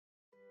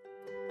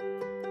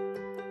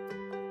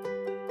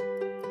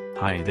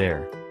Hi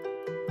there.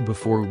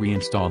 Before we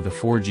install the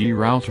 4G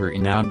router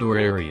in outdoor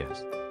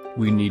areas,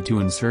 we need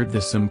to insert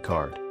the SIM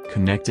card,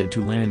 connect it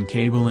to LAN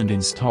cable and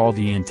install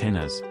the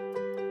antennas.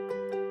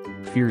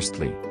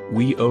 Firstly,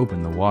 we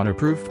open the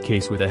waterproof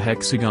case with a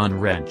hexagon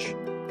wrench.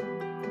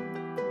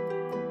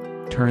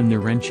 Turn the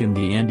wrench in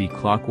the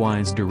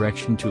anti-clockwise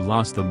direction to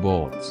loose the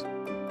bolts.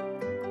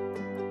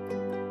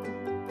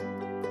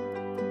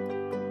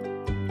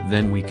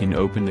 Then we can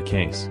open the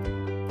case.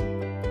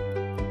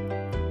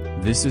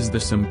 This is the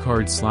SIM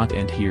card slot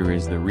and here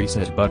is the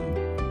reset button.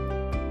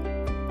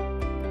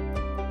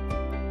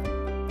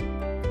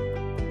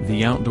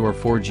 The outdoor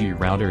 4G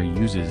router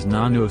uses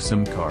Nano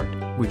SIM card,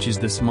 which is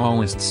the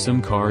smallest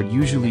SIM card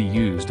usually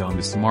used on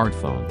the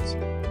smartphones.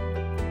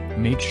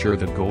 Make sure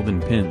the golden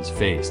pins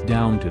face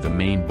down to the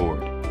main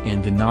board,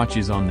 and the notch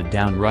is on the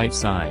down right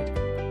side.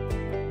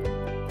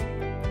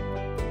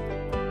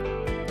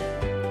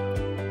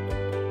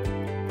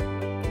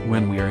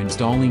 When we are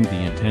installing the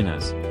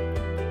antennas,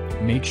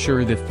 make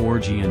sure the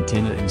 4G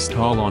antenna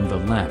install on the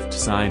left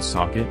side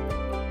socket,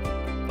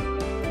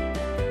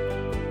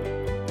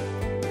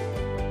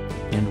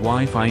 and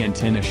Wi-Fi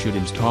antenna should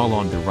install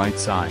on the right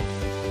side.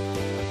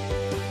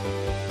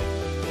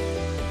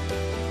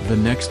 The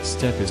next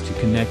step is to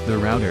connect the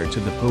router to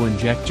the PO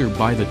injector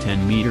by the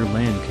 10-meter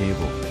LAN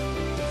cable.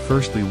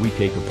 Firstly, we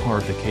take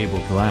apart the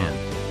cable gland.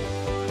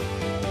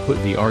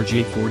 Put the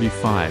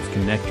RJ45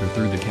 connector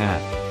through the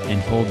cap,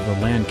 and hold the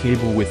LAN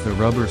cable with the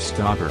rubber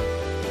stopper.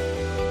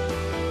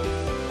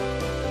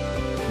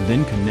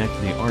 Then connect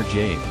the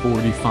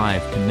RJ45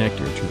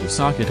 connector to the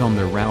socket on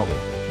the router,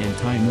 and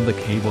tighten the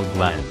cable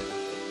gland.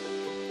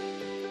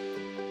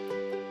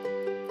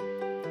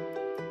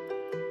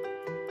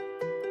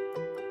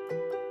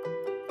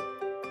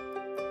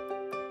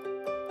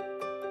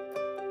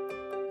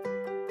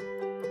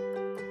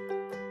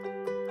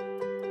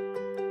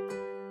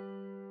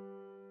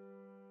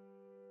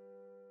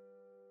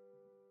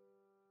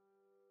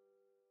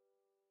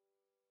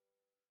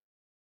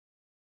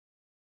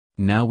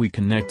 Now we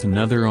connect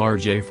another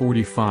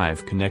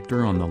RJ45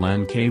 connector on the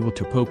LAN cable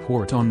to PO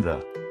port on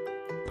the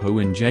PO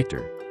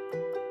injector,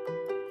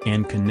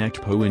 and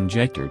connect PO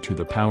injector to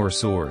the power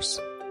source.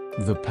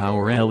 The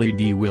power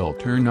LED will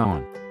turn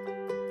on,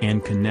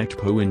 and connect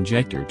PO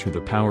injector to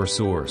the power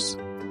source.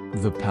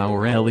 The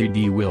power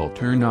LED will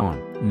turn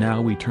on.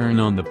 Now we turn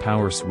on the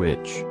power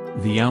switch.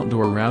 The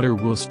outdoor router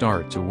will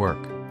start to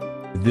work.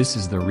 This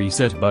is the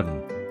reset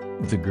button.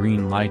 The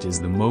green light is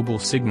the mobile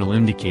signal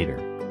indicator.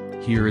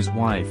 Here is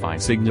Wi-Fi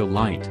signal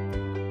light.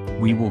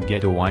 We will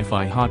get a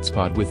Wi-Fi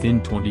hotspot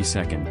within 20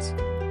 seconds.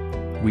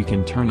 We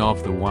can turn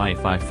off the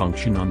Wi-Fi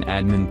function on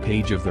admin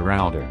page of the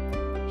router.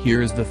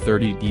 Here is the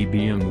 30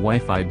 dBm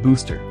Wi-Fi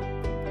booster.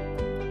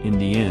 In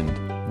the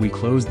end, we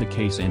close the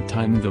case and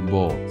tighten the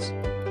bolts.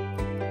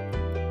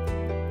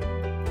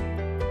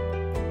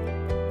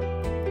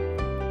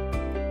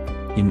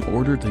 In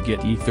order to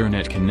get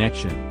Ethernet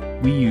connection,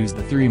 we use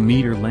the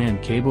 3-meter LAN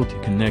cable to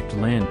connect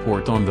LAN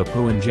port on the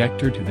PO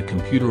injector to the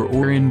computer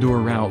or indoor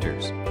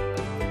routers.